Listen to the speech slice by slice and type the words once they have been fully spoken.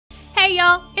Hey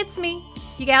y'all, it's me,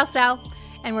 GalSal,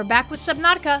 and we're back with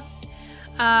Subnautica.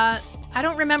 I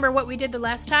don't remember what we did the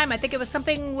last time. I think it was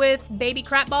something with baby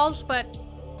crap balls, but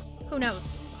who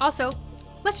knows. Also,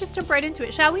 let's just jump right into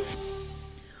it, shall we?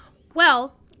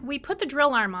 Well, we put the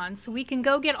drill arm on so we can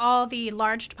go get all the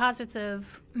large deposits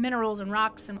of minerals and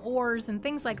rocks and ores and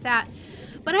things like that.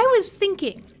 But I was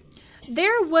thinking,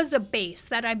 there was a base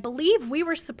that I believe we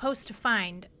were supposed to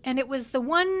find, and it was the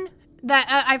one that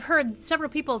I've heard several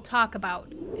people talk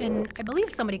about, and I believe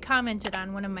somebody commented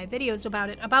on one of my videos about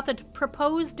it, about the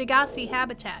proposed Degasi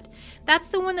Habitat. That's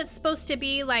the one that's supposed to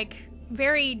be like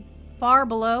very far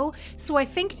below. So I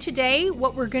think today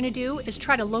what we're going to do is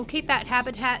try to locate that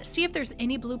habitat, see if there's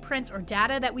any blueprints or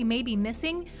data that we may be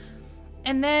missing,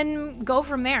 and then go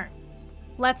from there.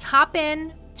 Let's hop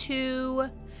in to,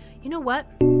 you know what?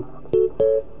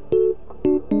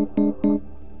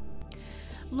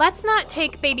 Let's not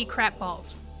take baby crap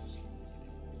balls,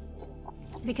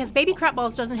 because baby crap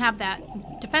balls doesn't have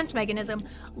that defense mechanism.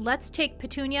 Let's take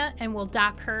Petunia and we'll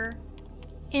dock her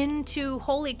into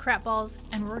holy crap balls,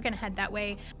 and we're gonna head that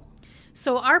way.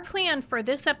 So our plan for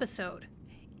this episode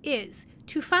is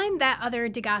to find that other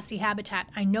Degasi habitat.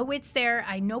 I know it's there.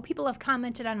 I know people have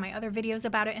commented on my other videos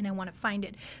about it, and I want to find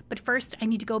it. But first, I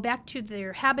need to go back to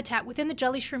their habitat within the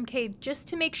Jelly Shroom Cave just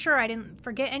to make sure I didn't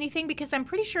forget anything, because I'm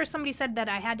pretty sure somebody said that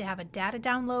I had to have a data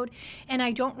download, and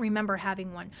I don't remember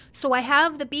having one. So I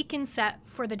have the beacon set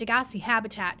for the Degasi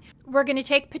habitat. We're going to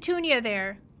take Petunia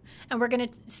there, and we're going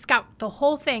to scout the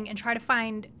whole thing and try to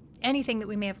find anything that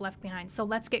we may have left behind. So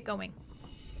let's get going.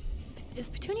 Is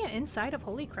Petunia inside of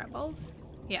holy crap balls?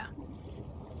 Yeah.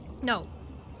 No.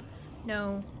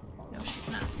 No. No, she's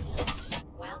not.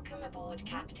 Welcome aboard,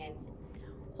 Captain.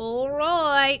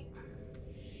 Alright.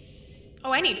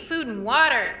 Oh, I need food and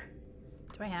water.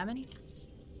 Do I have any?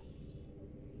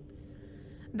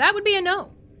 That would be a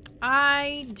no.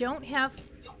 I don't have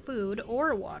food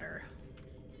or water.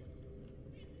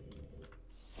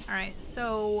 Alright,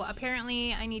 so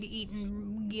apparently I need to eat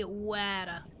and get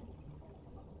water.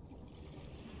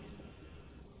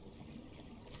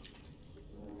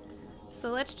 So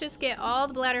let's just get all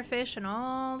the bladderfish and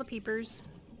all the peepers.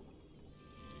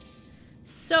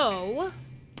 So,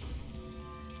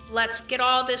 let's get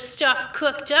all this stuff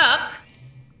cooked up,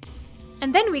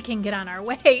 and then we can get on our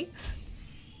way.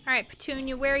 Alright,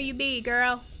 Petunia, where you be,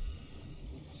 girl?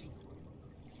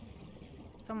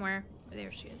 Somewhere.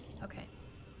 There she is. Okay.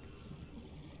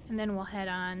 And then we'll head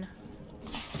on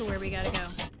to where we gotta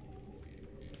go.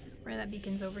 Where that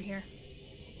beacon's over here.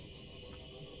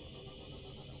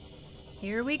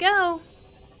 Here we go.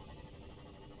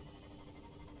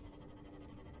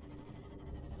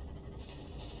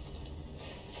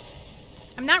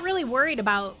 I'm not really worried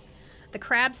about the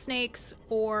crab snakes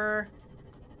or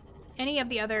any of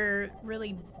the other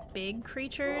really big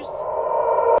creatures.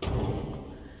 But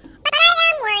I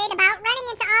am worried about running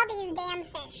into all these damn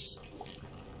fish.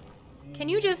 Can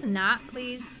you just not,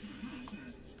 please?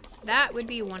 That would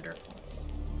be wonderful.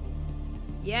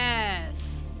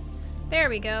 Yes. There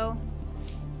we go.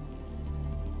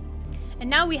 And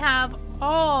now we have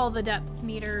all the depth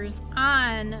meters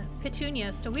on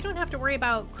Petunia, so we don't have to worry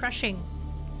about crushing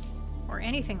or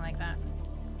anything like that.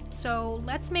 So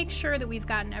let's make sure that we've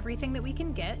gotten everything that we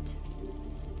can get.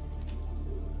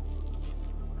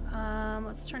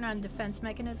 Let's turn on defense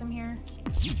mechanism here.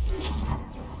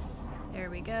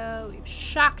 There we go. We've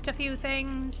shocked a few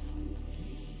things.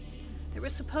 There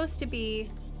was supposed to be...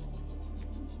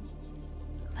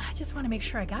 I just want to make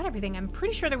sure I got everything. I'm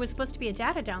pretty sure there was supposed to be a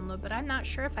data download, but I'm not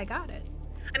sure if I got it.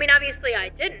 I mean, obviously I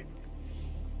didn't,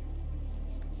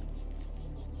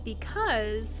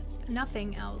 because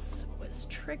nothing else was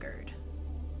triggered.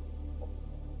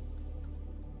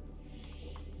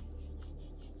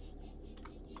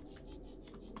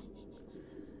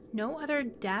 No other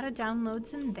data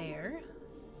downloads in there.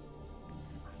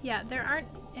 Yeah, there aren't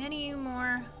any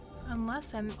more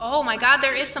unless I'm... Oh my god,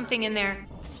 there is something in there.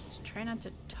 Just try not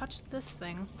to touch this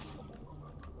thing.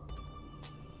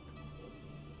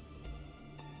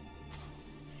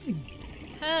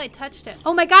 Oh, I touched it.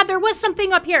 Oh my god, there was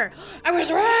something up here! I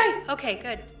was right! Okay,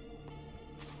 good.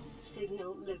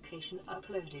 Signal location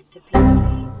uploaded to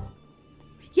PDA.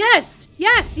 Yes!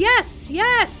 Yes! Yes!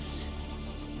 Yes!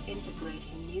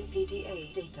 Integrating new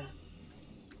PDA data.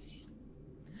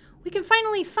 We can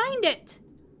finally find it!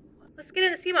 Let's get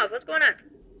in the Seamoth. What's going on?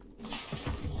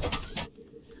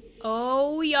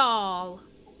 Oh, y'all.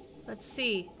 Let's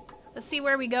see. Let's see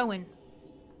where we going.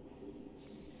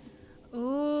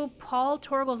 Ooh, Paul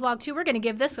Torgle's log 2. We're gonna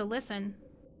give this a listen.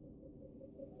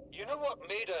 You know what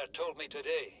Maida told me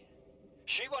today?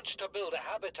 She wants to build a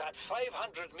habitat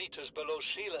 500 meters below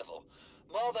sea level,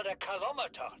 more than a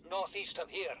kilometre northeast of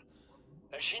here,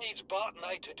 and she needs Bart and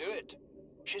I to do it.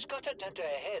 She's got it into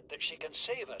her head that she can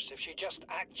save us if she just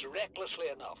acts recklessly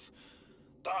enough.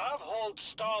 But I've hauled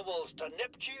Star Wars to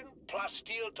Neptune,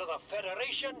 Plasteel to the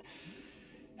Federation.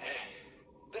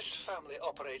 This family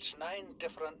operates 9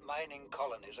 different mining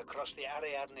colonies across the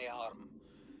Ariadne Arm.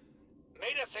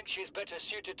 Maida thinks she's better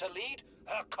suited to lead.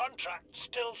 Her contract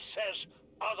still says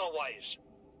otherwise.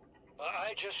 But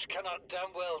I just cannot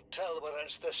damn well tell whether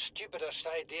it's the stupidest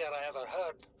idea I ever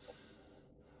heard,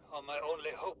 or my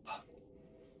only hope.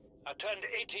 I turned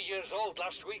 80 years old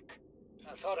last week.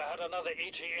 I thought I had another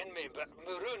 80 in me, but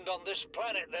marooned on this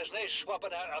planet, there's no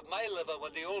swapping out of my liver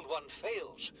when the old one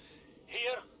fails.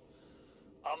 Here,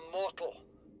 I'm mortal.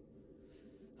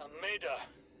 And Maida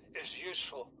is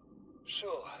useful.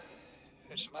 So,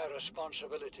 it's my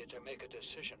responsibility to make a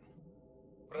decision.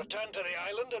 Return to the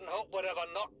island and hope whatever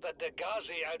knocked the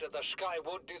Degasi out of the sky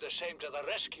won't do the same to the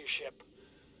rescue ship.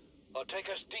 Or take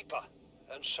us deeper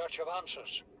in search of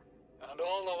answers. And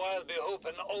all the while be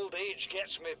hoping old age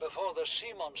gets me before the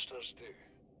sea monsters do.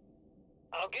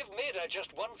 I'll give Maida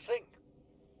just one thing.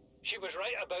 She was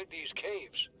right about these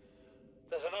caves.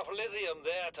 There's enough lithium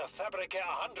there to fabricate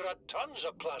 100 tons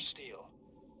of plasteel.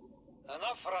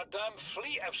 Enough for a damn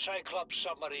fleet of Cyclops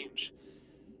submarines.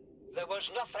 There was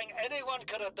nothing anyone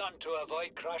could have done to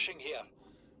avoid crashing here.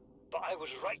 But I was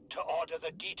right to order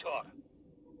the detour.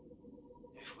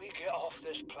 If we get off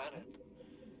this planet,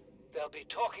 they'll be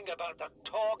talking about the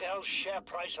Torgal share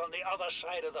price on the other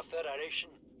side of the Federation.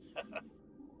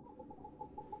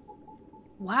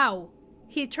 Wow.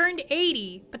 He turned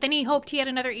 80, but then he hoped he had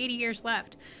another 80 years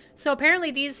left. So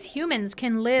apparently these humans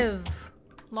can live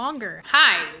longer.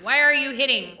 Hi, why are you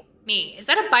hitting me? Is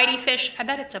that a bitey fish? I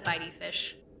bet it's a bitey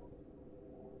fish.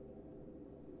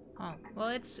 Oh, well,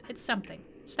 it's something.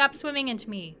 Stop swimming into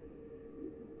me,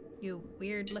 you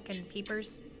weird-looking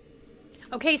peepers.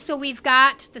 Okay, so we've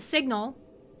got the signal.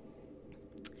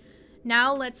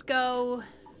 Now let's go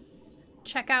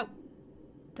check out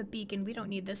the beacon. We don't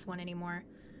need this one anymore.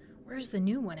 Where's the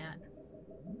new one at?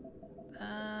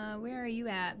 Where are you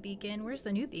at, beacon? Where's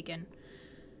the new beacon?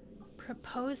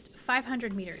 Proposed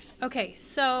 500 meters. Okay,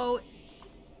 so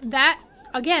that,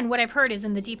 again, what I've heard is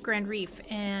in the Deep Grand Reef,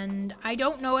 and I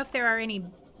don't know if there are any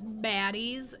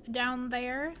baddies down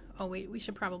there. Oh, wait, we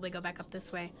should probably go back up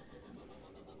this way.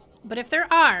 But if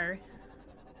there are,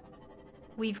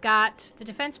 we've got the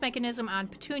defense mechanism on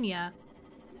Petunia,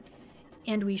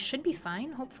 and we should be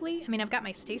fine, hopefully. I mean, I've got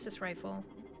my stasis rifle.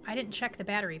 I didn't check the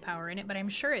battery power in it, but I'm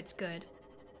sure it's good.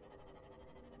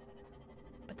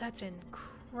 But that's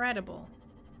incredible.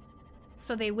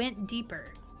 So they went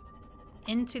deeper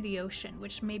into the ocean,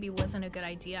 which maybe wasn't a good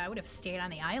idea. I would have stayed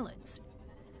on the islands.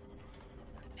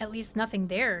 At least nothing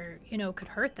there, you know, could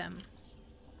hurt them.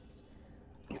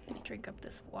 Drink up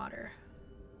this water.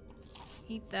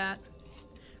 Eat that.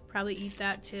 Probably eat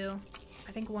that too.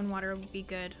 I think one water would be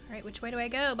good. Alright, which way do I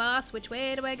go, boss? Which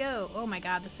way do I go? Oh my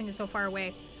god, this thing is so far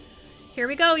away. Here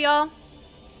we go, y'all.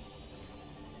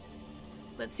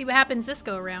 Let's see what happens this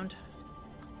go around.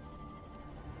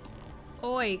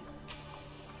 Oi.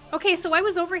 Okay, so I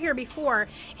was over here before,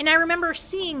 and I remember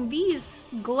seeing these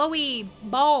glowy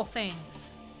ball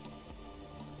things.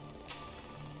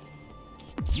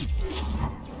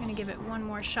 I'm gonna give it one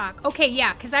more shock. Okay,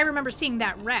 yeah, because I remember seeing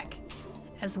that wreck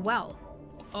as well.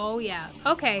 Oh, yeah.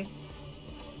 Okay.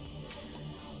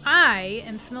 I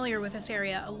am familiar with this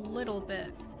area a little bit.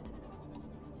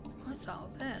 What's all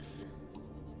this?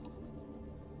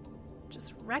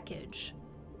 Just wreckage.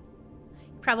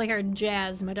 You probably heard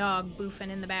Jazz, my dog, boofing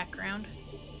in the background.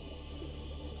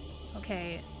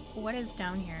 Okay, what is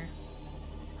down here?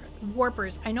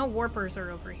 Warpers. I know warpers are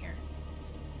over here.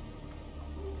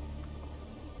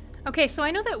 Okay, so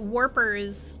I know that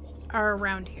warpers are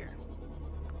around here.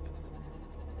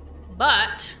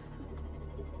 But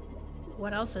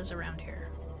what else is around here?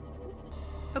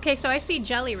 Okay, so I see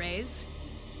jelly rays.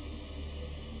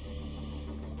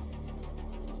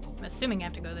 I'm assuming I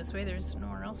have to go this way. There's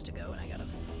nowhere else to go, and I gotta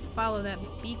follow that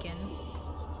beacon.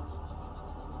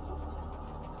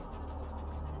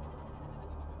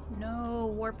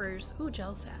 No warpers. Ooh,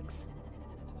 gel sacks.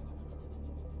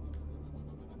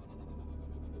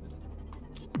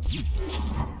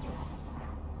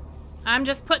 I'm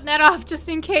just putting that off just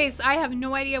in case. I have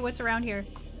no idea what's around here.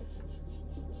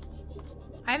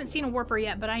 I haven't seen a warper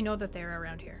yet, but I know that they're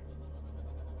around here.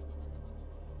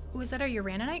 Ooh, is that a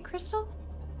uraninite crystal?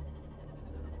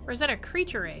 Or is that a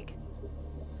creature egg?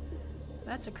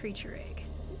 That's a creature egg.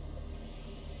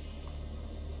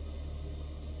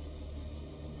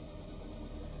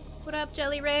 What up,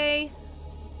 Jelly Ray?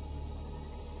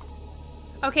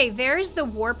 Okay, there's the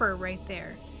warper right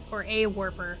there. Or a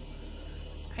warper.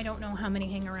 I don't know how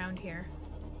many hang around here.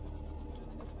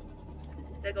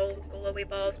 Big old glowy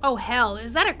balls. Oh, hell.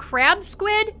 Is that a crab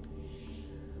squid?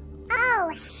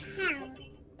 Oh, hell.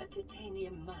 Detecting a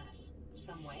titanium mass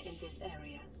somewhere in this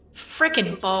area.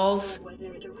 Frickin' balls.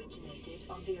 Whether it originated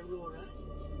on the Aurora.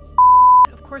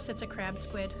 Of course it's a crab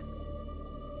squid.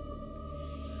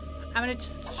 I'm gonna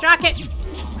just shock it.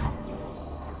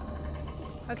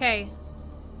 Okay.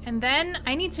 And then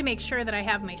I need to make sure that I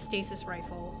have my stasis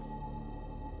rifle.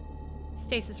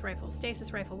 Stasis rifle,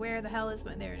 stasis rifle. Where the hell is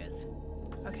my... There it is.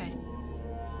 Okay.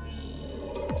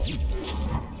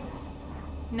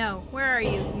 No, where are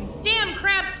you? You damn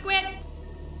crab squid!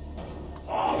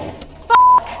 Fuck!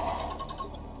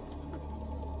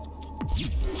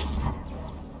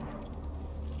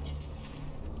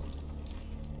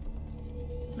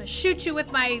 I'm gonna shoot you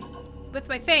with my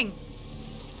thing.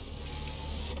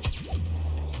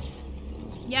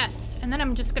 Yes, and then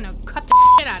I'm just gonna cut the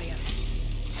shit out of you.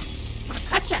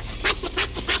 Gotcha! Gotcha!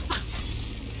 Gotcha! Gotcha!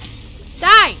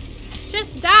 Die!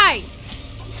 Just die!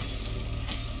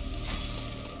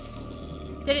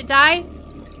 Did it die?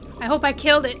 I hope I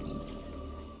killed it.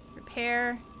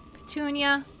 Repair.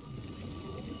 Petunia.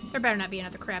 There better not be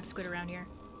another crab squid around here.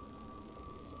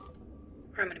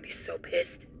 Or I'm gonna be so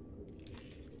pissed.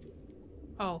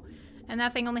 Oh, and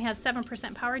that thing only has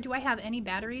 7% power. Do I have any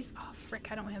batteries? Oh, frick,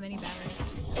 I don't have any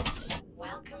batteries.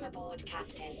 Welcome aboard,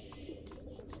 Captain.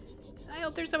 I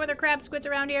hope there's some other crab squids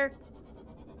around here.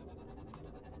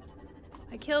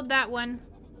 I killed that one.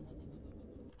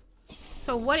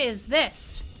 So what is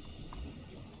this?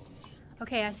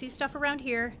 Okay, I see stuff around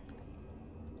here.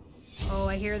 Oh,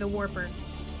 I hear the warper.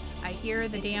 I hear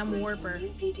the damn warper. New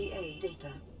PDA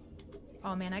data.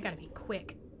 Oh man, I gotta be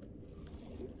quick.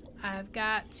 I've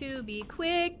got to be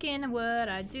quick in what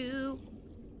I do.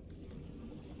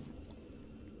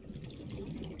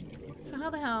 So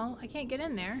how the hell? I can't get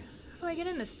in there. How do I get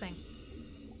in this thing?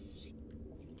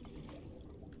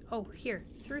 Oh, here.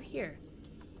 Through here.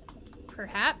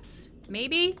 Perhaps?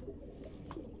 Maybe?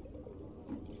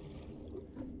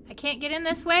 I can't get in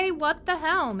this way? What the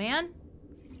hell, man?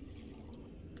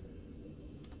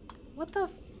 What the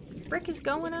frick is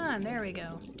going on? There we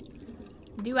go.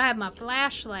 Do I have my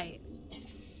flashlight?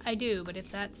 I do, but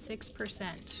it's at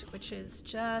 6%, which is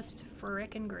just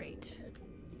frickin' great.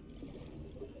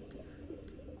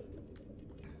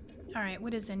 Alright,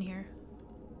 what is in here?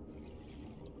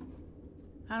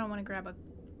 I don't want to grab a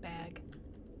bag.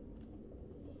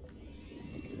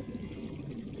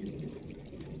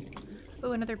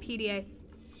 Oh, another PDA.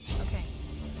 Okay.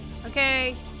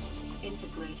 Okay.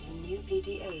 Integrating new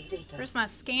PDA data. Where's my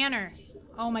scanner?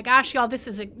 Oh my gosh, y'all, this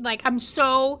is like, I'm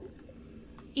so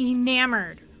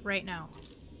enamored right now.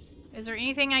 Is there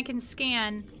anything I can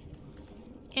scan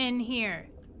in here?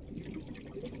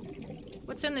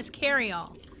 What's in this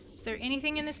carry-all? Is there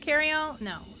anything in this carry-all?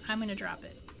 No, I'm gonna drop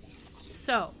it.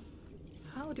 So,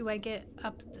 how do I get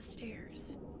up the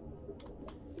stairs?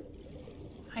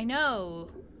 I know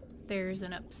there's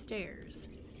an upstairs.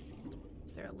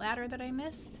 Is there a ladder that I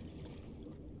missed?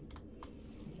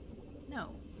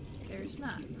 No. There's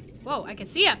not. Whoa, I can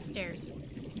see upstairs.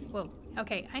 Whoa.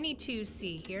 Okay, I need to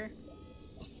see here.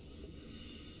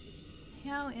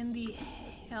 How in the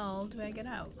hell do I get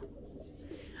out?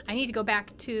 I need to go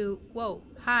back to... Whoa,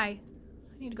 hi.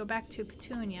 I need to go back to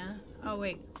Petunia. Oh,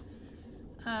 wait.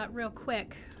 Real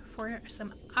quick. For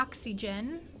some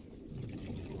oxygen.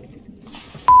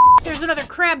 There's another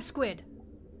crab squid.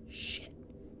 Shit.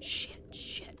 Shit.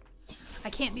 Shit. I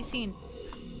can't be seen.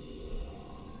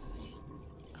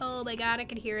 Oh my god, I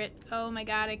can hear it. Oh my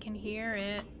god, I can hear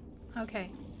it. Okay.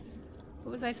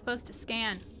 What was I supposed to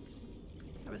scan?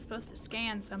 I was supposed to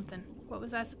scan something. What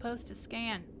was I supposed to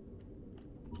scan?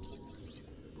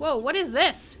 Whoa, what is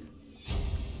this?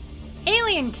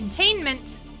 Alien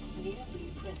containment. New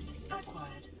blueprint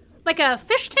acquired. Like a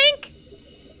fish tank?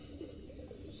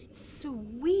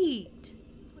 Sweet.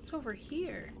 What's over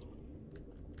here?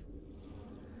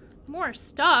 More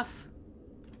stuff.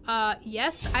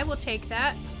 Yes, I will take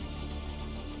that.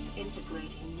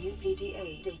 Integrating new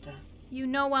PDA data. You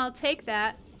know I'll take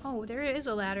that. Oh, there is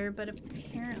a ladder, but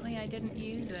apparently I didn't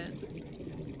use it.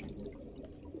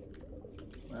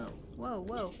 Whoa, whoa,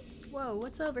 whoa. Whoa,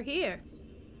 what's over here?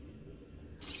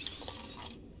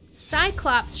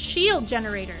 Cyclops shield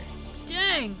generator.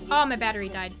 Dang. Oh, my battery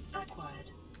died.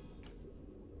 Acquired.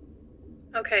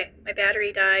 Okay, my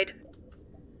battery died.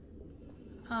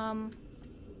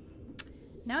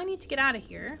 Now I need to get out of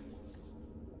here.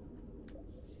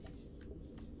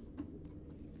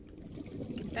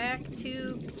 Get back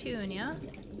to Petunia.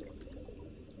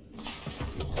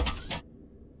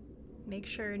 Make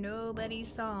sure nobody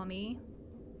saw me.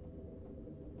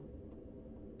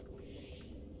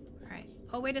 Alright.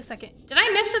 Oh, wait a second. Did I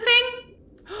miss a thing?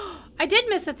 I did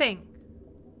miss a thing.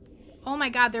 Oh my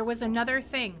god, there was another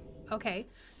thing. Okay.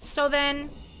 So then...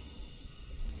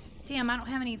 Damn, I don't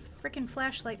have any freaking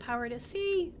flashlight power to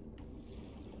see.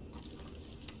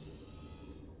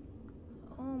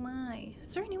 Oh my.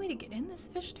 Is there any way to get in this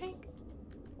fish tank?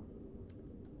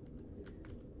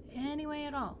 Any way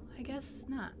at all? I guess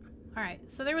not.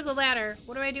 Alright, so there was a ladder.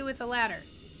 What do I do with the ladder?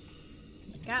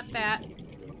 Got that.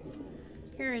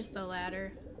 Here is the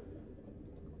ladder.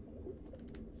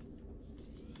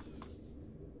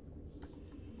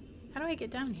 How do I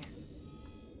get down here?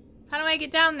 How do I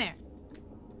get down there?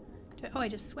 Oh, I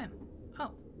just swim.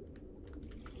 Oh.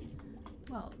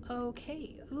 Well,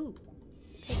 okay. Ooh.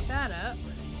 Pick that up.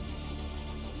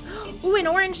 Ooh, an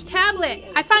orange tablet!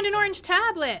 I found an orange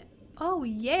tablet! Oh,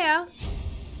 yeah.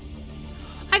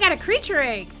 I got a creature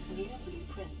egg! New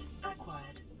blueprint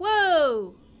acquired.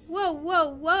 Whoa! Whoa, whoa,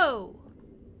 whoa!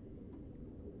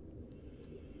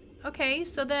 Okay,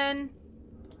 so then...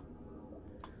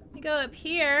 Let me go up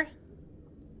here.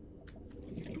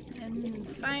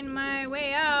 And find my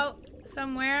way out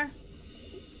somewhere.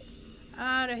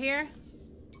 Out of here.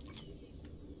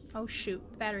 Oh shoot,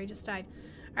 the battery just died.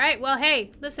 Alright, well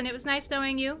hey, listen, it was nice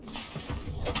knowing you.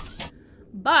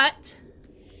 But,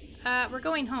 we're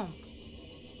going home.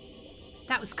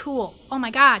 That was cool. Oh my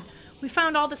god, we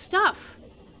found all the stuff.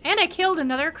 And I killed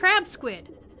another crab squid.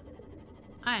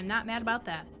 I am not mad about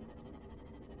that.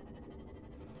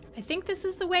 I think this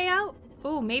is the way out.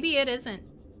 Oh, maybe it isn't.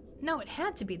 No, it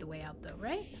had to be the way out though,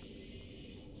 right?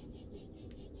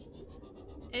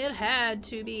 It had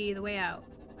to be the way out,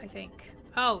 I think.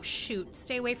 Oh, shoot.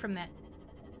 Stay away from that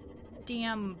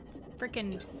damn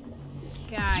frickin'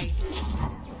 guy.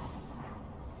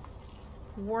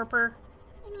 Warper.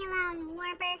 Leave me alone,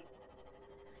 Warper.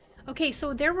 Okay,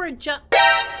 so there were just...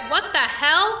 What the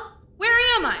hell? Where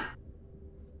am I?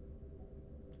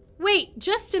 Wait,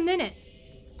 just a minute.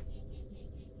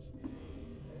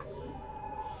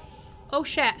 Oh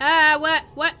shit.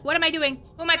 What am I doing?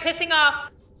 Who am I pissing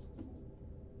off?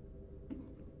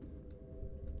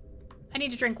 I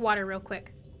need to drink water real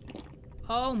quick.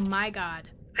 Oh my god.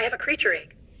 I have a creature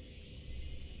egg.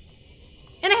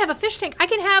 And I have a fish tank. I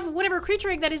can have whatever creature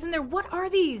egg that is in there. What are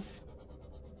these?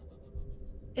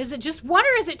 Is it just one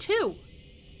or is it two?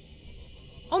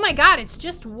 Oh my god, it's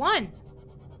just one.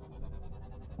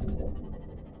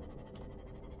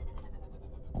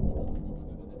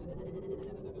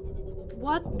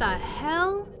 What the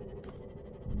hell?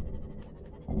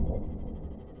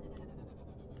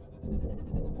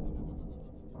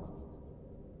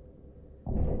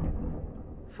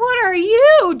 What are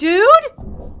you, dude?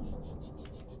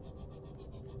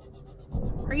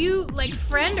 Are you, like,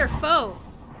 friend or foe?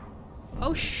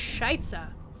 Oh,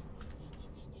 scheitza.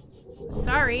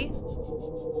 Sorry.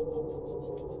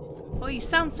 Oh, you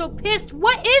sound so pissed.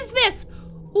 What is this?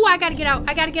 Oh, I gotta get out.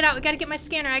 I gotta get out. I gotta get my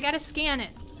scanner. I gotta scan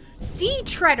it. Sea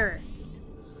treader.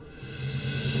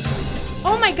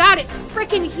 Oh my god, it's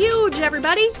freaking huge,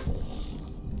 everybody.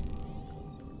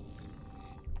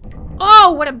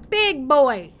 Oh, what a big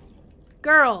boy.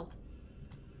 Girl.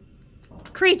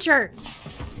 Creature.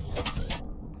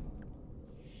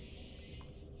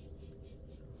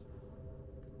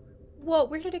 Whoa,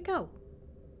 where did it go?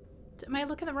 Am I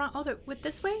looking the wrong... Oh, with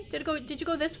this way? Did you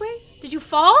go this way? Did you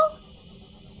fall?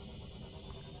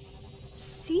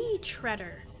 Sea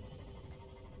treader.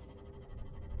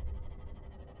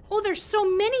 Oh, there's so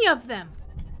many of them.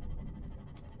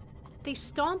 They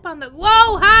stomp on the...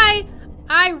 Whoa, hi!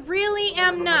 I really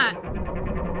am not.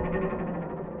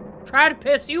 Try to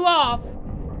piss you off.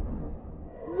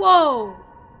 Whoa.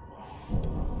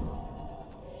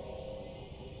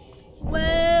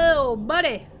 Whoa,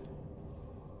 buddy.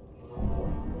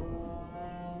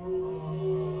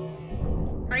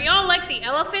 Are y'all like the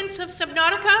elephants of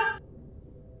Subnautica?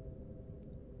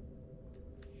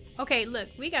 Okay, look,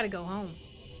 we gotta go home.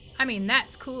 I mean,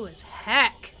 that's cool as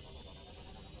heck.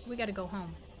 We gotta go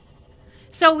home.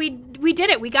 So we did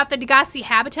it. We got the Degasi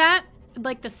Habitat,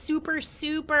 like the super,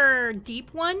 super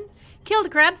deep one. Killed a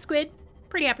crab squid.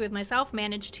 Pretty happy with myself.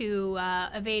 Managed to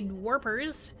evade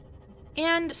warpers.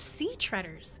 And sea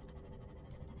treaders.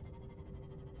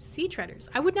 Sea treaders.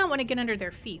 I would not want to get under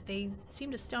their feet. They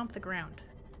seem to stomp the ground.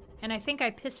 And I think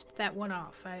I pissed that one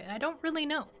off. I don't really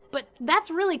know. But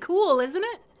that's really cool, isn't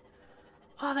it?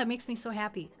 Oh, that makes me so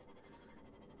happy.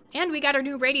 And we got our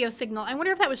new radio signal. I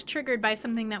wonder if that was triggered by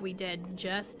something that we did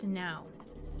just now.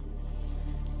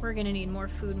 We're gonna need more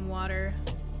food and water.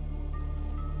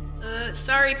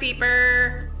 Sorry,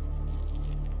 peeper.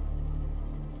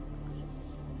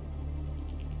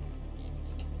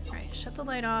 Alright, shut the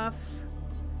light off.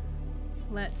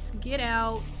 Let's get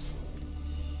out.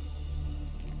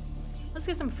 Let's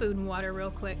get some food and water real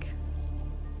quick.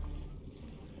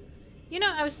 You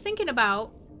know, I was thinking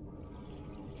about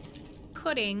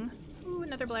putting, ooh,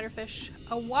 another bladderfish,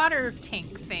 a water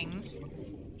tank thing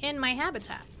in my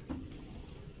habitat.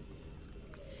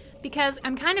 Because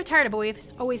I'm kind of tired of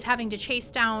always having to chase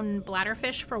down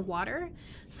bladderfish for water.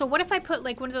 So what if I put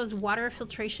like one of those water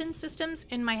filtration systems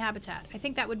in my habitat? I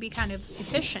think that would be kind of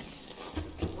efficient.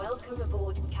 Welcome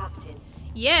aboard, Captain.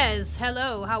 Yes,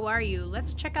 hello, how are you?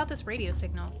 Let's check out this radio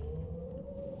signal.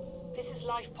 This is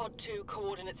Life Pod 2,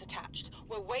 coordinates attached.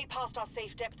 We're way past our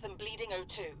safe depth and bleeding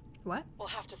O2. What? We'll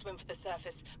have to swim for the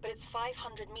surface, but it's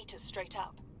 500 meters straight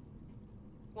up.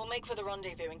 We'll make for the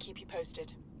rendezvous and keep you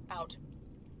posted. Out.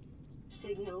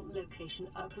 Signal location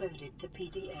uploaded to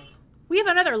PDA. We have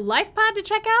another life pod to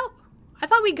check out? I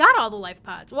thought we got all the life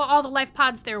pods. Well, all the life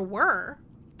pods there were.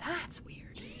 That's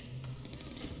weird.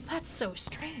 That's so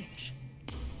strange.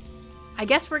 I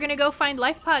guess we're gonna go find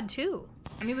life pod 2.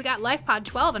 I mean, we got life pod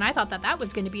 12, and I thought that that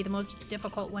was gonna be the most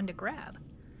difficult one to grab.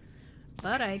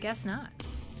 But I guess not.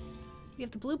 We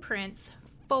have the blueprints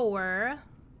for...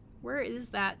 Where is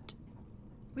that?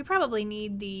 We probably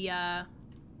need the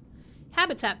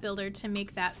habitat builder to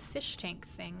make that fish tank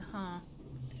thing, huh?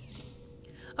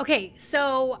 Okay,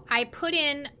 so I put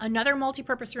in another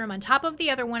multi-purpose room on top of the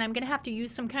other one. I'm going to have to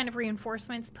use some kind of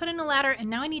reinforcements, put in a ladder, and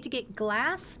now I need to get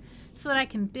glass so that I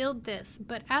can build this.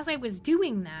 But as I was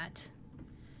doing that,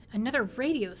 another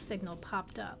radio signal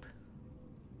popped up.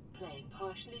 Playing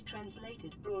partially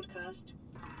translated broadcast.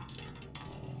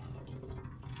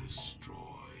 Destroyed.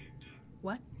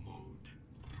 What? Mode.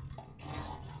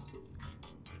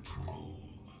 Patrol.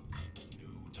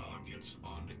 New targets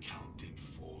unaccounted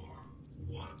for.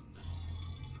 1.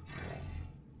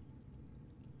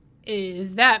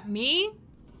 Is that me?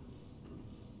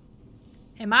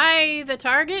 Am I the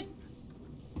target?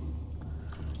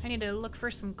 I need to look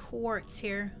for some quartz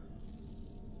here.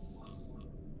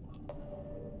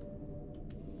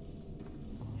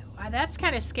 That's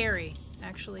kind of scary,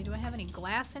 actually. Do I have any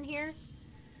glass in here?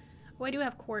 Oh, I do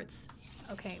have quartz.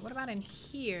 Okay, what about in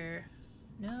here?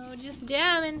 No, just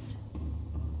diamonds.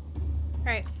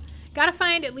 Alright, gotta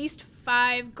find at least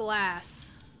 5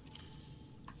 glass.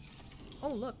 Oh,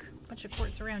 look, a bunch of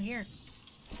quartz around here.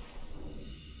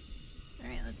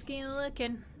 Alright, let's get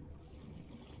looking.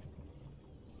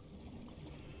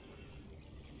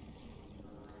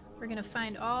 We're gonna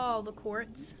find all the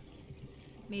quartz.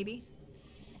 Maybe.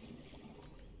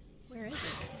 Where is it?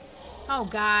 Oh,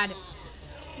 God.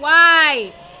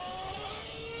 Why?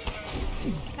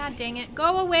 God dang it.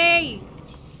 Go away.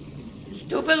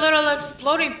 Stupid little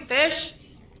exploding fish.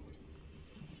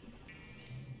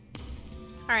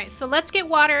 Alright, so let's get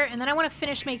water, and then I want to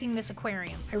finish making this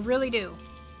aquarium. I really do.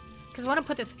 Because I want to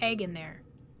put this egg in there.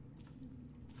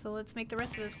 So let's make the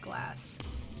rest of this glass.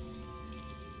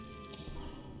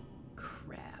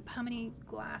 Crap. How many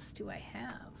glass do I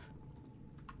have?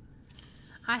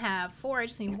 I have 4. I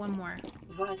just need 1 more.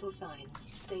 Vital signs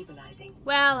stabilizing.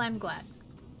 Well, I'm glad.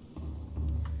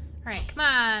 Alright, come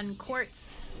on,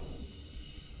 quartz.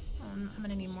 Oh, I'm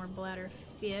gonna need more bladder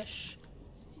fish.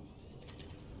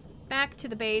 Back to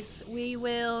the base. We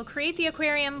will create the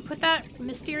aquarium, put that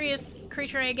mysterious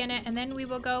creature egg in it, and then we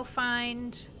will go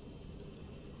find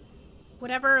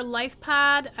whatever life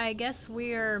pod I guess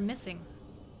we're missing.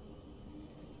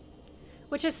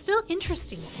 Which is still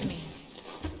interesting to me.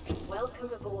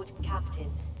 Welcome aboard,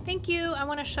 Captain. Thank you. I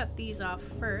want to shut these off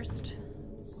first.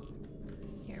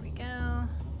 Here we go.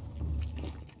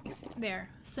 There.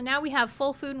 So now we have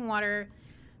full food and water,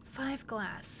 5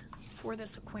 glass for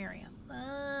this aquarium.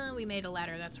 We made a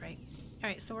ladder, that's right.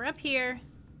 Alright, so we're up here.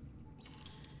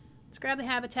 Let's grab the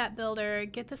habitat builder,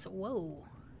 get this, whoa,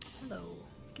 hello.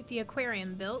 Get the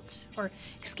aquarium built, or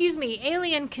excuse me,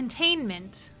 alien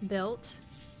containment built.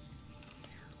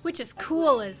 Which is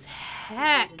cool as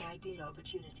heck. An ideal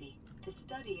opportunity to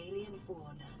study alien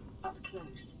fauna up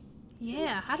close.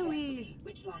 Yeah, Select how do carefully we...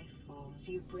 which life forms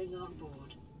you bring on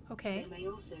board. Okay. They may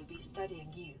also be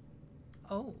studying you.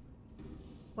 Oh.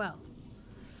 Well.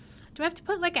 Do I have to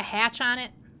put like a hatch on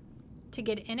it to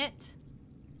get in it?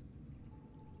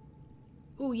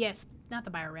 Ooh, yes. Not the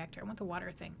bioreactor. I want the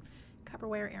water thing. Copper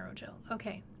wire aerogel.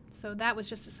 Okay. So that was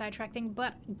just a sidetrack thing.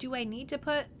 But do I need to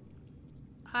put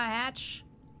a hatch?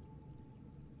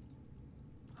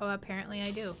 Oh, apparently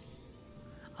I do.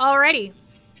 Alrighty.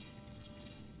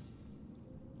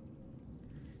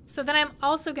 So then I'm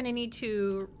also going to need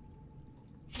to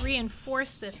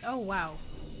reinforce this. Oh, wow.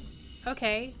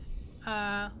 Okay.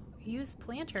 Use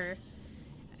planter.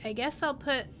 I guess I'll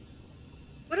put...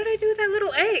 What did I do with that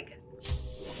little egg?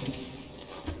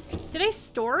 Did I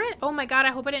store it? Oh my god, I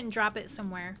hope I didn't drop it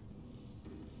somewhere.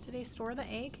 Did I store the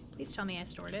egg? Please tell me I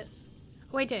stored it.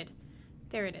 Oh, I did.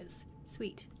 There it is.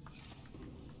 Sweet.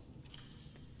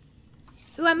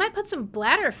 Ooh, I might put some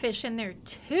bladderfish in there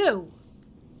too.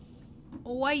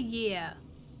 Oh yeah.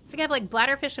 So I have like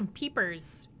bladderfish and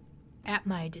peepers at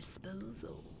my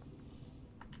disposal.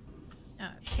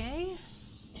 Okay.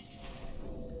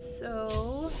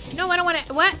 So, no, I don't want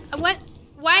to. What?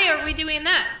 Why are we doing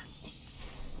that?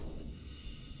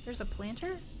 There's a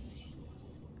planter?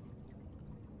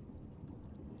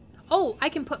 Oh, I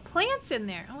can put plants in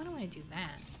there. Oh, I don't want to do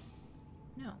that.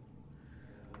 No.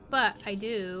 But I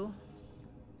do.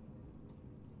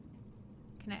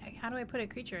 Can I, how do I put a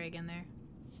creature egg in there?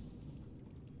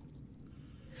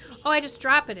 Oh, I just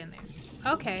drop it in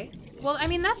there. Okay. Well, I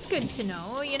mean, that's good to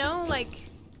know, you know, like...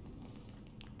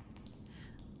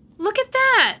 Look at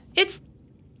that! It's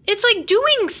like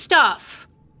doing stuff!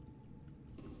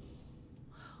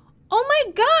 Oh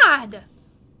my god!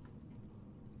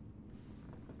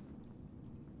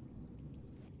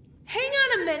 Hang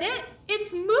on a minute!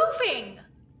 It's moving!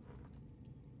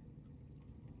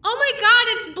 Oh my god,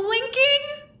 it's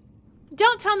blinking!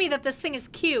 Don't tell me that this thing is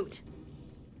cute.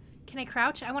 Can I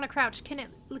crouch? I want to crouch. Can it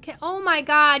look at... Oh my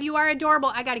god, you are adorable.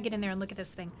 I gotta get in there and look at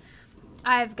this thing.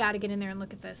 I've got to get in there and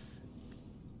look at this.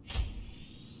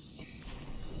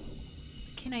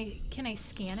 Can I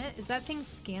scan it? Is that thing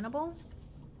scannable?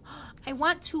 I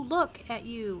want to look at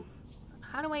you.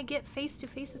 How do I get face to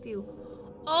face with you?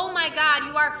 Oh my god,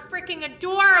 you are freaking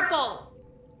adorable!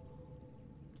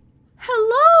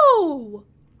 Hello!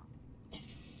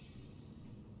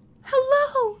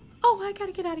 Hello! Oh, I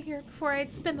gotta get out of here before I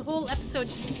spend the whole episode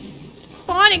just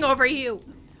fawning over you.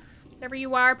 Whatever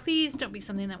you are, please don't be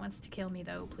something that wants to kill me,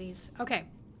 though, please. Okay.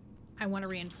 I want to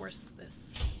reinforce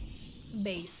this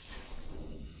base.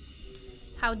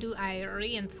 How do I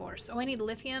reinforce? Oh, I need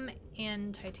lithium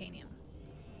and titanium.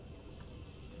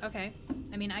 Okay.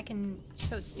 I mean, I can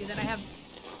totes do that. I have...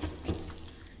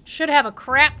 Should have a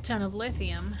crap ton of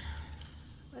lithium.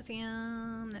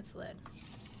 Lithium, that's lead.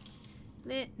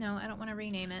 No, I don't want to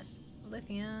rename it.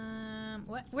 Lithium.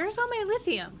 What? Where's all my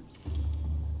lithium?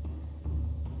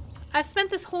 I've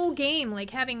spent this whole game like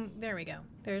having... There we go.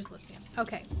 There's lithium.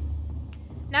 Okay.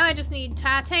 Now I just need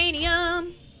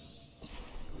titanium.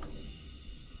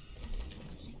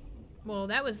 Well,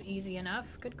 that was easy enough.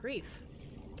 Good grief.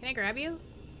 Can I grab you?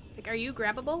 Like, are you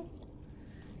grabbable?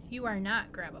 You are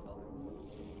not grabbable.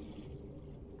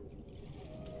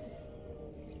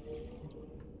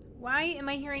 Why am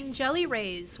I hearing jelly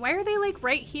rays? Why are they like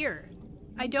right here?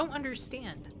 I don't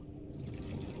understand.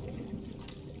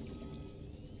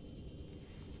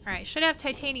 Alright, should have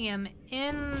titanium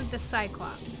in the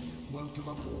Cyclops. Welcome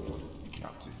aboard,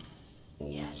 Captain. All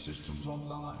Yes. systems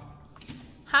online.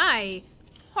 Hi.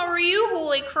 How are you,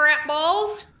 holy crap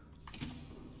balls?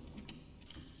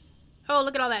 Oh,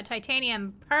 look at all that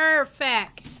titanium.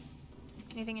 Perfect.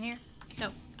 Anything in here?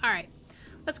 Nope. Alright.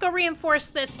 Let's go reinforce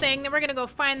this thing. Then we're gonna go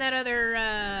find that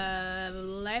other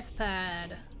life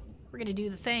pad. We're gonna do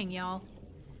the thing, y'all.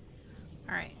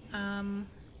 Alright. Let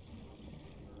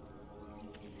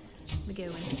me go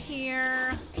in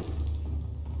here.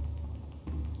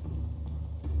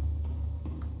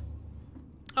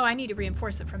 Oh, I need to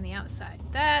reinforce it from the outside.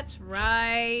 That's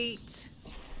right.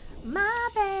 My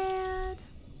bad.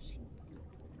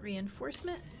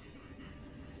 Reinforcement.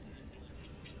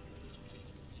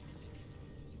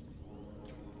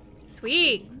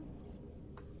 Sweet.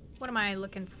 What am I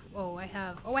looking for? Oh, I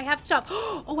have stuff.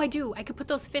 Oh, I do. I could put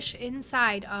those fish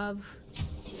inside of...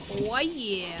 Oh,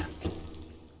 yeah.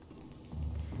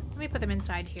 Let me put them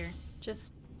inside here,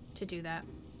 just to do that.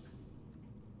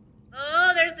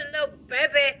 Oh, there's the little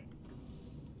baby.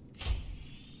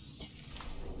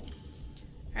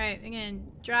 Alright,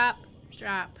 again, drop.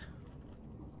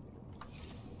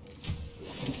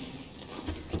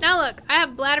 Now look, I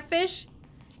have bladderfish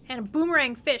and a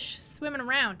boomerang fish swimming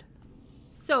around.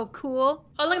 So cool.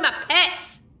 Oh, look at my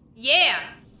pets. Yeah.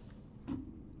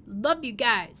 Love you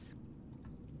guys.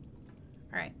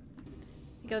 Alright,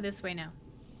 go this way now.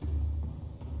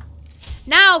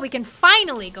 Now we can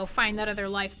finally go find that other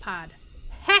life pod.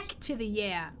 Heck to the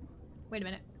yeah. Wait a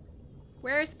minute.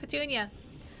 Where's Petunia?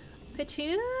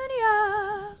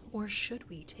 Petunia! Or should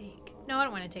we take? No, I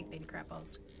don't want to take baby crap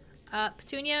balls.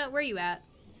 Petunia, where are you at?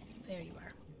 There you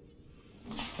are.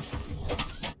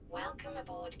 Welcome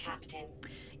aboard, Captain.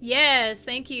 Yes,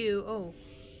 thank you. Oh.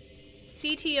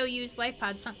 CTOU's life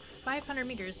pod sunk 500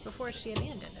 meters before she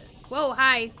abandoned it. Whoa,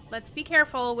 hi. Let's be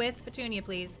careful with Petunia,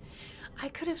 please. I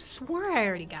could have swore I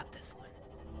already got this one.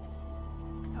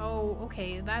 Oh,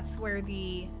 okay. That's where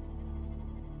the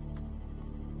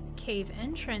cave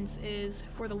entrance is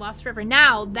for the Lost River.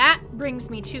 Now, that brings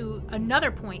me to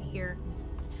another point here.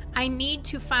 I need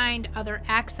to find other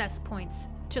access points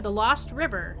to the Lost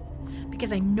River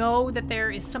because I know that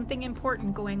there is something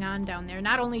important going on down there.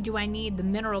 Not only do I need the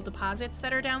mineral deposits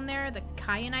that are down there, the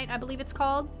kyanite, I believe it's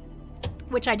called,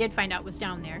 which I did find out was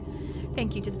down there.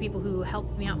 Thank you to the people who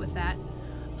helped me out with that.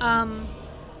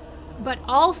 But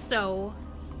also,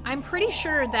 I'm pretty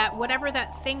sure that whatever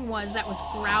that thing was that was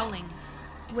growling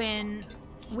when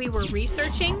we were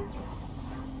researching,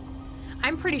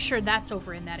 I'm pretty sure that's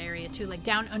over in that area too, like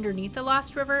down underneath the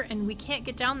Lost River, and we can't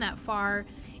get down that far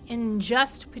in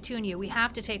just Petunia. We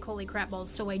have to take Holy Crap Balls,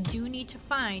 so I do need to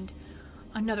find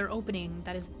another opening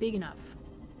that is big enough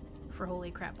for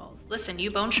Holy Crap Balls. Listen, you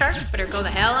bone sharks better go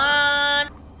the hell on.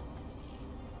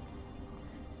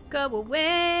 Go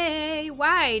away.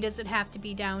 Why does it have to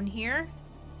be down here?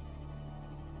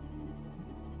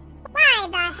 Why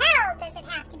the hell does it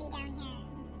have to be down here?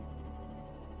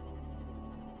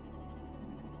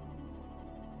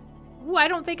 Ooh, I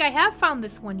don't think I have found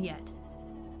this one yet.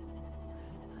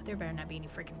 There better not be any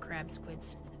freaking crab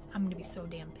squids. I'm gonna be so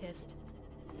damn pissed.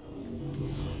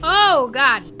 Oh,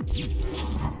 God.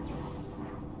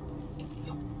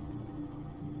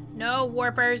 No,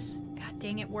 warpers. God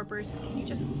dang it, warpers. Can you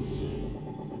just...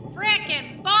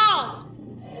 Frickin' balls!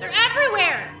 They're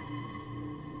everywhere!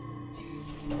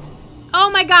 Oh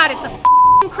my God, it's a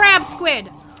f***ing crab squid!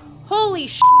 Holy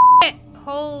shit!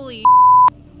 Holy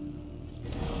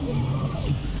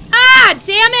Ah,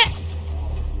 damn it!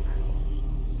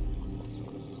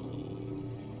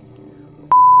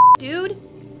 Dude,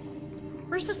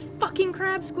 where's this fucking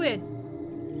crab squid?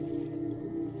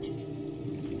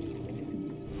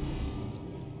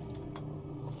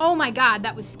 Oh my God,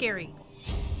 that was scary.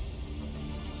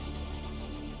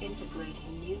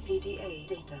 Integrating new PDA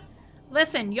data.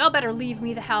 Listen, y'all better leave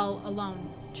me the hell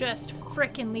alone. Just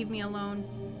frickin' leave me alone.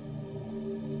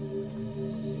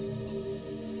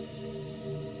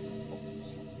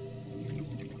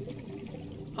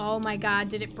 Oh my God,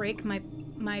 did it break my...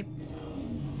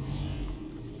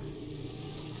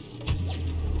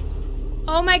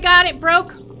 Oh my God, it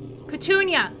broke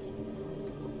Petunia.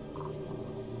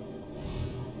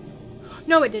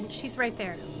 No, it didn't. She's right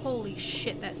there. Holy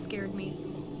shit, that scared me.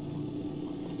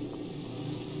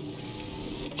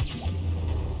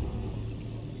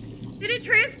 Did it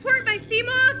transport my sea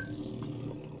moth?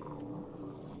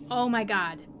 Oh my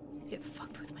God. It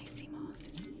fucked with my sea moth.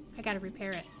 I gotta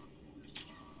repair it.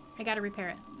 I gotta repair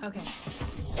it. Okay.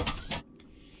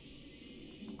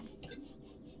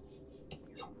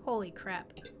 Holy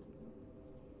crap.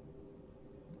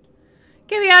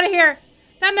 Get me out of here.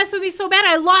 That messed with me so bad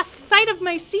I lost sight of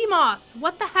my sea moth.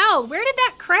 What the hell? Where did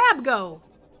that crab go?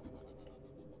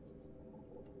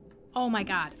 Oh my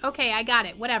God. Okay, I got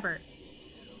it. Whatever.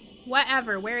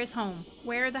 Whatever. Where is home?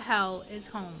 Where the hell is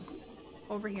home?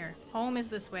 Over here. Home is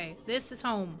this way. This is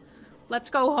home. Let's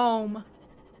go home.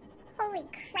 Holy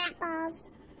crap balls.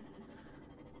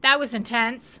 That was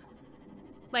intense.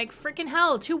 Like freaking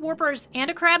hell. 2 warpers and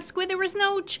a crab squid. There was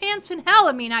no chance in hell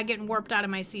of me not getting warped out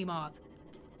of my sea moth.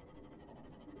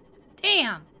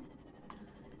 Damn.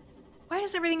 Why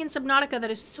does everything in Subnautica that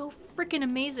is so freaking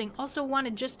amazing also want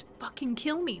to just fucking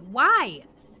kill me? Why?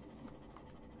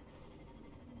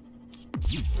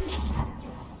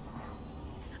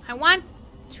 I want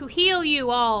to heal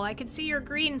you all. I can see your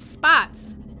green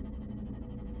spots.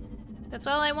 That's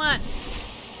all I want.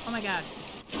 Oh my God.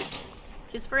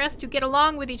 Is for us to get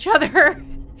along with each other.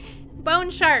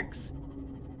 Bone sharks.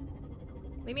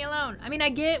 Leave me alone. I mean, I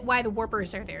get why the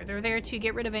warpers are there. They're there to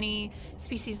get rid of any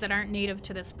species that aren't native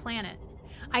to this planet.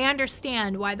 I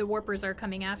understand why the warpers are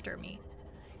coming after me.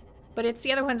 But it's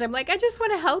the other ones I'm like, I just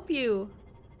want to help you.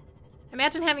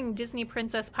 Imagine having Disney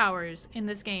princess powers in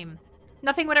this game.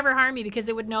 Nothing would ever harm you because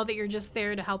it would know that you're just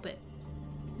there to help it.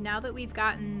 Now that we've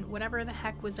gotten whatever the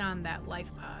heck was on that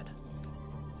life pod.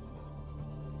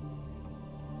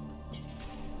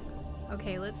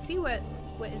 Okay, let's see what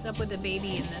is up with the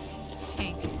baby in this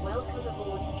tank. Welcome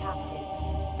aboard, Captain.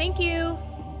 Thank you.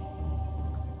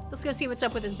 Let's go see what's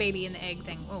up with this baby in the egg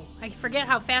thing. Oh, I forget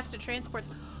how fast it transports.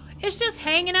 It's just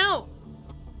hanging out.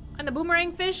 And the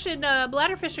boomerang fish and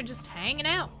bladderfish are just hanging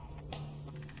out.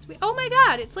 Sweet. Oh my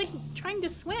God, it's like trying to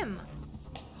swim.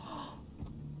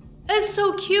 It's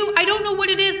so cute. I don't know what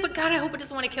it is, but God, I hope it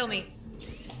doesn't want to kill me.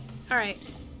 All right.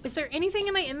 Is there anything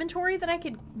in my inventory that I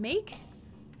could make?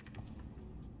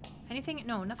 Anything?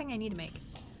 No, nothing I need to make.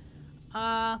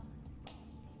 Oh,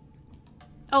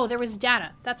 there was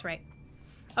data. That's right.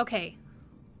 Okay.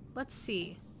 Let's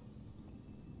see.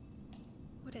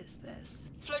 What is this?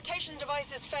 Flotation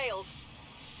devices failed.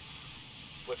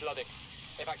 We're flooding.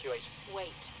 Evacuate. Wait.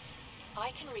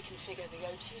 I can reconfigure the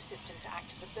O2 system to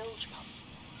act as a bilge pump.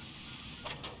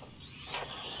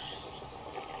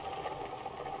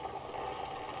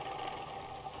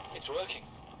 It's working.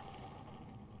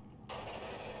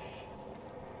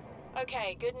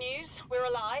 Okay, good news. We're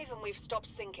alive and we've stopped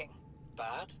sinking.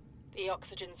 Bad? The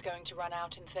oxygen's going to run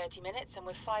out in 30 minutes and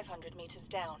we're 500 meters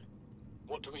down.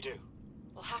 What do we do?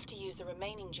 We'll have to use the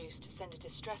remaining juice to send a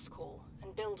distress call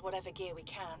and build whatever gear we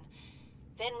can.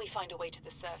 Then we find a way to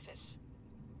the surface.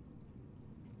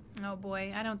 Oh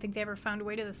boy, I don't think they ever found a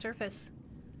way to the surface.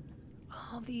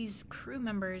 All these crew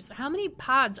members. How many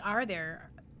pods are there?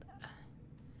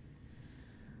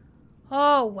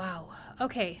 Oh, wow.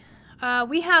 Okay.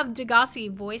 We have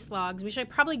Degasi voice logs. We should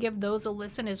probably give those a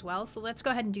listen as well. So let's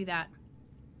go ahead and do that.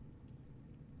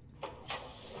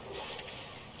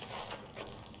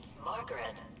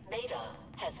 Margaret, Maida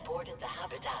has boarded the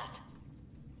Habitat.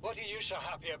 What are you so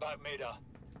happy about, Maida?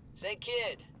 Say,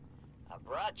 kid, I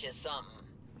brought you something.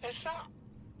 Is that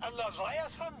a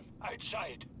Leviathan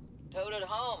outside? Towed it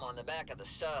home on the back of the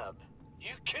sub.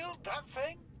 You killed that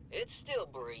thing? It's still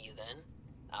breathing.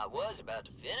 I was about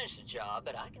to finish the job,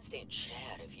 but I can stay and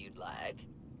chat if you'd like.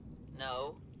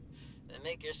 No? Then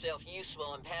make yourself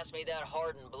useful and pass me that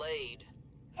hardened blade.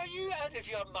 Are you out of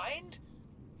your mind?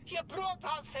 You brought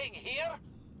that thing here?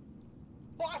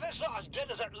 What if it's not as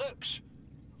dead as it looks?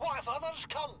 What if others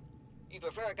come? You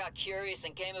prefer it got curious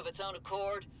and came of its own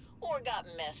accord, or got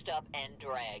messed up and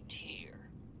dragged here?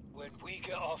 When we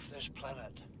get off this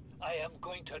planet, I am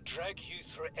going to drag you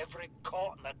through every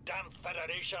court in the damn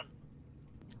Federation.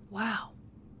 Wow.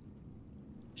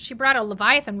 She brought a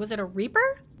Leviathan. Was it a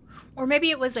Reaper? Or maybe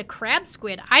it was a crab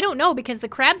squid. I don't know because the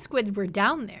crab squids were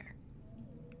down there.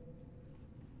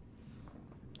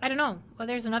 I don't know. Well,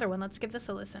 there's another one. Let's give this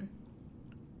a listen.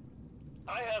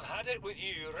 I have had it with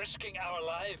you, risking our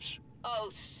lives.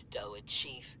 Oh, stow it,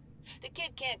 Chief. The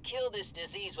kid can't kill this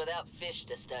disease without fish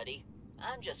to study.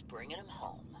 I'm just bringing him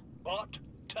home. But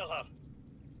tell her.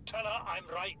 Tell her I'm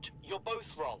right. You're both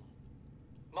wrong.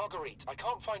 Marguerite, I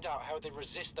can't find out how they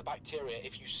resist the bacteria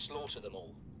if you slaughter them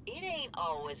all. It ain't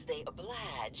always they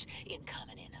oblige in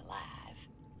coming in alive.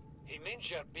 He means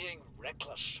you're being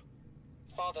reckless.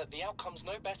 Father, the outcome's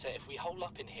no better if we hole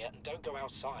up in here and don't go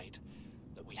outside.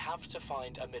 That we have to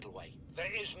find a middle way.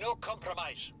 There is no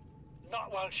compromise.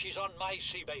 Not while she's on my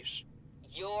sea base.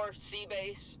 Your sea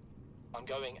base? I'm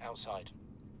going outside.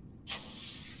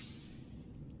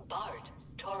 Bart,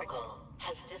 Torgal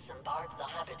has disembarked the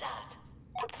Habitat.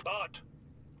 Bart,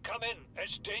 come in.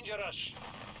 It's dangerous.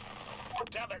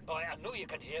 Damn it, boy. I know you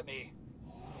can hear me.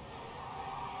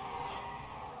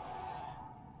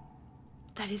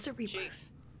 That is a Reaper.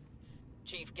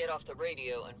 Chief, get off the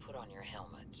radio and put on your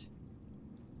helmet.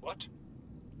 What?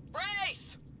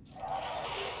 Brace!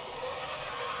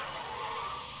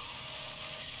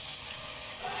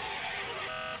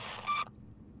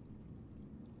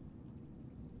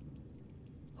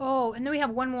 Oh, and then we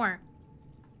have one more.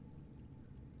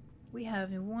 We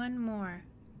have one more.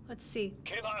 Let's see.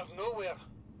 Came out of nowhere.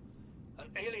 An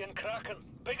alien kraken,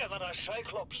 bigger than a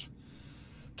cyclops.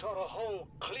 Tore a hole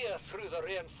clear through the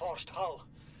reinforced hull.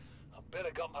 I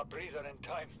barely got my breather in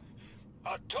time.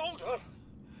 I told her.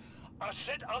 I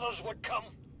said others would come.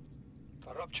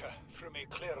 The rupture threw me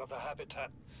clear of the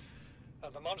habitat,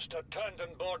 and the monster turned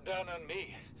and bore down on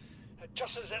me.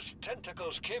 Just as its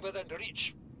tentacles came within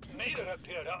reach, Maida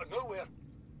appeared out of nowhere.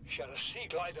 She had a sea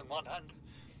glide in one hand,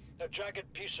 a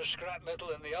jagged piece of scrap metal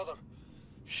in the other.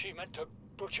 She meant to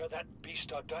butcher that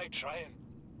beast or die trying.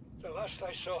 The last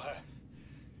I saw her,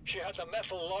 she had the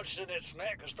metal lodged in its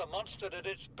neck as the monster did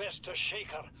its best to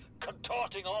shake her,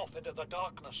 contorting off into the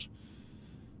darkness.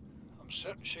 I'm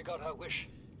certain she got her wish,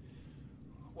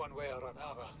 one way or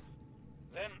another.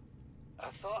 Then I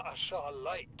thought I saw a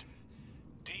light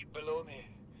deep below me.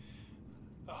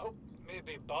 I hoped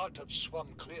maybe Bart had swum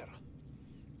clear.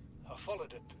 I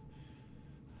followed it.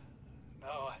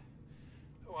 Now I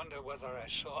wonder whether I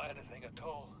saw anything at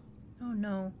all. Oh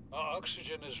no. Our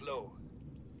oxygen is low.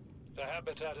 The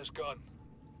habitat is gone.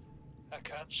 I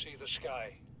can't see the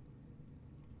sky.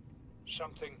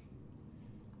 Something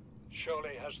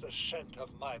surely has the scent of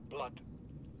my blood.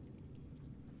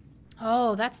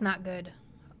 Oh, that's not good.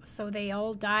 So they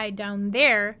all died down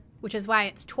there, which is why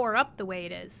it's tore up the way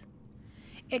it is.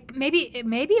 Maybe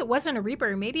it wasn't a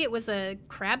Reaper. Maybe it was a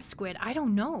crab squid. I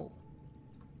don't know.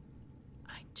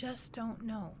 I just don't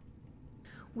know.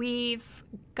 We've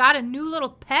got a new little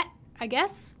pet, I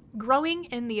guess, growing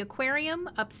in the aquarium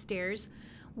upstairs,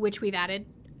 which we've added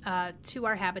to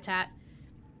our habitat.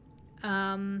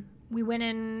 We went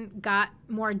and got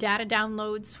more data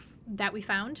downloads that we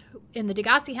found in the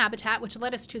Degasi Habitat, which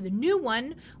led us to the new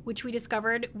one, which we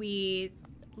discovered. We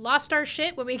lost our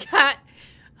shit when we got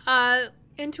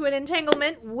into an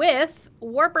entanglement with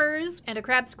warpers and a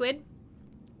crab squid.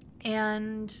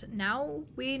 And now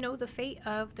we know the fate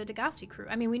of the Degasi crew.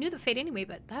 I mean, we knew the fate anyway,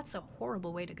 but that's a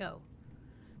horrible way to go.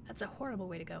 That's a horrible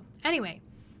way to go. Anyway,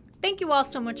 thank you all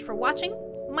so much for watching.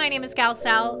 My name is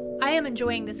GalSal. I am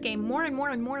enjoying this game more and more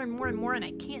and more and more and more, and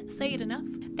I can't say it enough.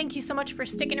 Thank you so much for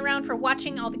sticking around, for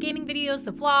watching all the gaming videos,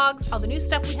 the vlogs, all the new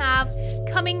stuff we have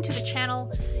coming to the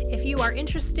channel. If you are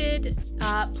interested,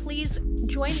 please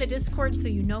join the Discord so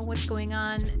you know what's going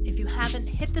on. If you haven't,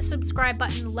 hit the subscribe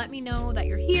button. Let me know that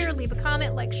you're here. Leave a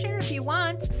comment, like, share if you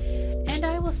want. And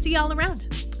I will see y'all around.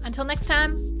 Until next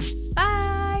time,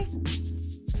 bye!